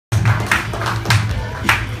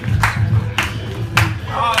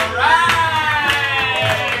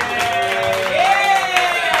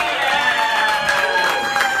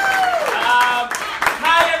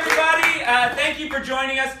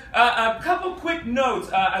a couple quick notes.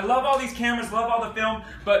 I love all these cameras, love all the film,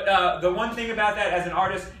 but the one thing about that as an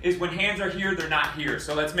artist is when hands are here, they're not here.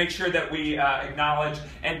 So let's make sure that we acknowledge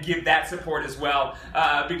and give that support as well,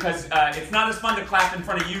 because it's not as fun to clap in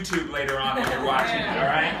front of YouTube later on when you're watching it, all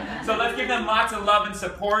right? So let's give them lots of love and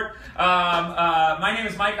support. My name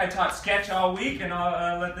is Mike. I taught sketch all week, and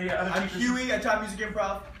I'll let the other teachers... I'm Huey. I taught music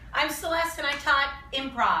improv. I'm Celeste, and I taught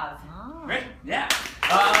improv. Oh. Great, yeah.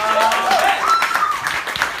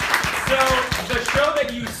 So the show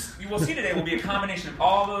that you will see today will be a combination of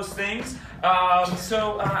all those things.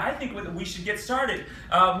 I think we should get started.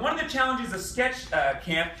 One of the challenges of sketch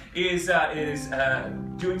camp is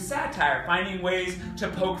doing satire, finding ways to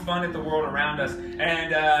poke fun at the world around us.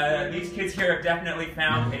 And these kids here have definitely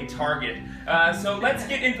found a target. So let's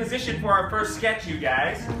get in position for our first sketch, you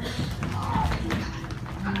guys.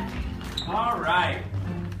 All right.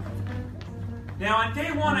 Now on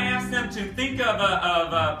day one, I asked them to think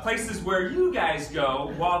of places where you guys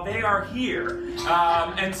go while they are here.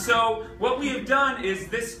 And so what we have done is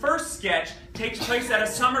this first sketch takes place at a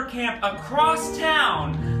summer camp across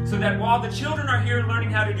town, so that while the children are here learning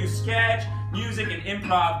how to do sketch, music, and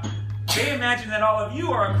improv, they imagine that all of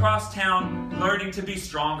you are across town learning to be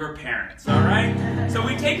stronger parents, all right? So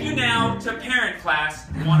we take you now to Parent Class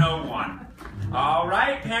 101. All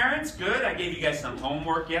right, parents, good. I gave you guys some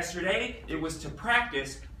homework yesterday. It was to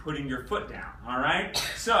practice putting your foot down, all right?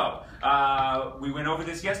 So, we went over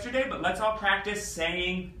this yesterday, but let's all practice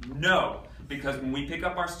saying no. Because when we pick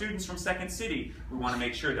up our students from Second City, we want to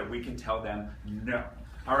make sure that we can tell them no.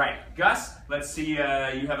 All right, Gus, let's see, you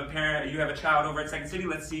have a child over at Second City.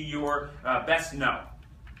 Let's see your best no.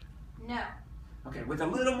 No. Okay, with a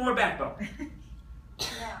little more backbone.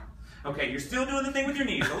 No. Okay, you're still doing the thing with your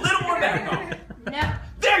knees. A little more backbone. No.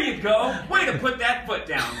 There you go. Way to put that foot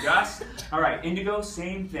down, Gus. All right, Indigo,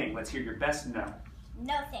 same thing. Let's hear your best no.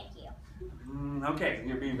 No, thank you. Okay,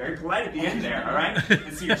 you're being very polite at the end there, all right?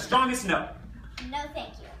 Let's see your strongest no. No,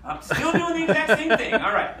 thank you. Still doing the exact same thing.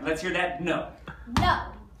 All right, let's hear that no. No.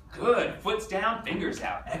 Good. Foot's down, fingers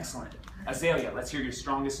out. Excellent. Azalea, let's hear your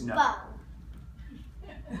strongest no. Bo.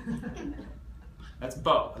 That's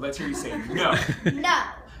Bo. Let's hear you say no. No.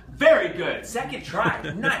 Very good. Second try.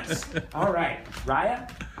 Nice. All right.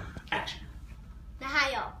 Raya, action.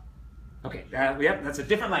 Nahayo. Okay. Yep, that's a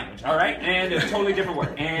different language. All right. And a totally different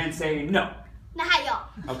word. And say no. Nahayo.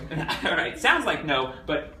 Okay. All right. Sounds like no,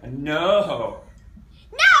 but no.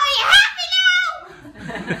 No, are you happy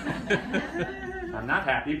now? I'm not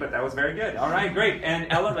happy, but that was very good. All right, great. And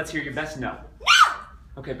Ella, let's hear your best no. No!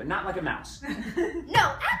 Okay, but not like a mouse.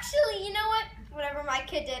 No, actually, you know what? Whatever my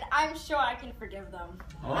kid did, I'm sure I can forgive them.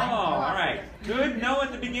 Oh, all right. Good no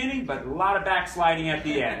at the beginning, but a lot of backsliding at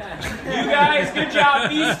the end. You guys, good job.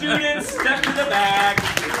 These students, step to the back.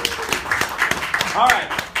 All right.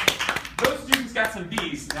 Those students got some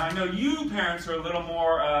B's. Now, I know you parents are a little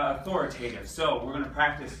more authoritative, so we're going to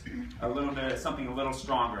practice a little bit, something a little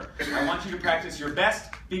stronger. I want you to practice your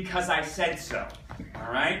best because I said so.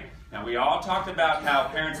 All right? Now, we all talked about how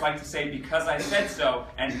parents like to say, because I said so,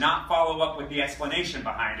 and not follow up with the explanation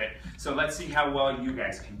behind it. So let's see how well you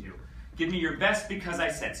guys can do. Give me your best because I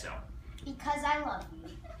said so. Because I love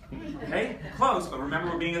you. Okay? Close, but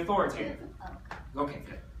remember we're being authoritative. Okay,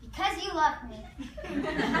 good. Because you love me.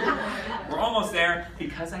 We're almost there.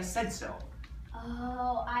 Because I said so.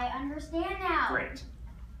 Oh, I understand now. Great.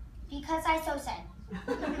 Because I so said.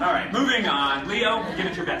 All right, moving on. Leo, give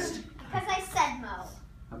it your best. Because I said mo.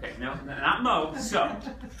 Okay, no, not mo, so.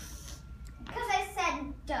 Because I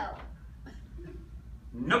said dough.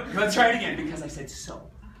 Nope, let's try it again. Because I said so.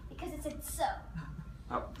 Because it said so.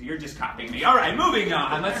 Oh, you're just copying me. All right, moving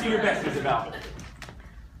on. Let's see your best, Isabel.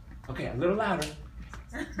 Okay, a little louder.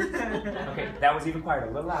 Okay, that was even quieter.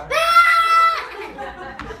 A little louder.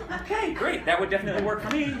 Okay, great. That would definitely work for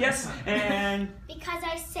me. Yes, and... Because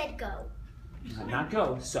I said go. Not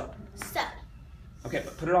go, so. So. Okay,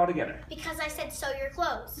 but put it all together. Because I said sew your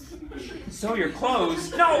clothes. Sew your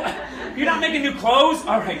clothes? No! You're not making new clothes?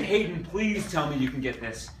 All right, Hayden, please tell me you can get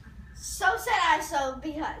this. So said I so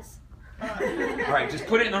because. All right, just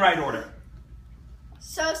put it in the right order.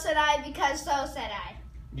 So said I because so said I.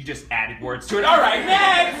 You just added words to it. All right,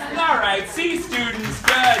 next! All right, C students,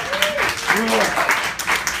 good.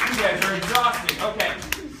 You guys are exhausted. Okay,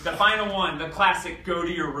 the final one, the classic go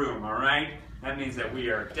to your room, all right? That means that we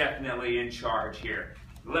are definitely in charge here.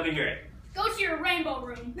 Let me hear it. Go to your rainbow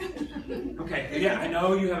room. Okay, yeah, I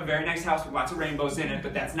know you have a very nice house with lots of rainbows in it,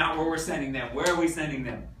 but that's not where we're sending them. Where are we sending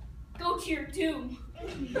them? Go to your tomb.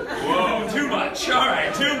 Whoa, too much. All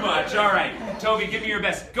right, too much. All right, Toby, give me your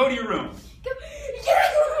best. Go to your room.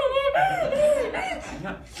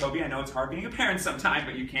 know. Toby, I know it's hard being a parent sometimes,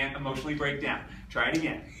 but you can't emotionally break down. Try it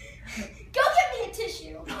again. Go get me a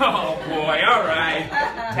tissue. Oh, boy. All right.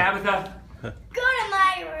 Tabitha? Go to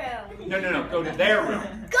my room. No. Go to their room.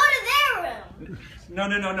 Go to their room.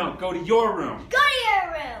 No. Go to your room. Go to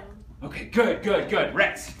your room. Okay, good.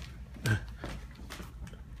 Rex.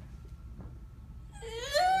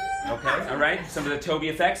 Okay, all right. Some of the Toby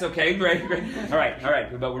effects. Okay, great. All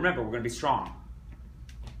right. But remember, we're going to be strong.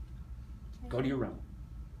 Go to your room.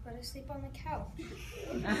 Go to sleep on the couch.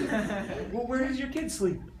 Well, where does your kid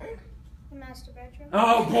sleep? The master bedroom.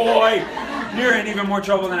 Oh, boy. You're in even more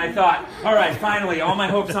trouble than I thought. All right, finally, all my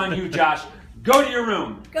hope's on you, Josh. Go to your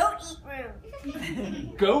room. Goat eat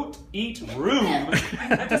room. Goat eat room?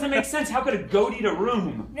 That doesn't make sense. How could a goat eat a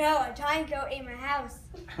room? No, a giant goat ate my house.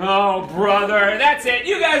 Oh, brother. That's it.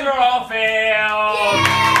 You guys are all failed. Yeah!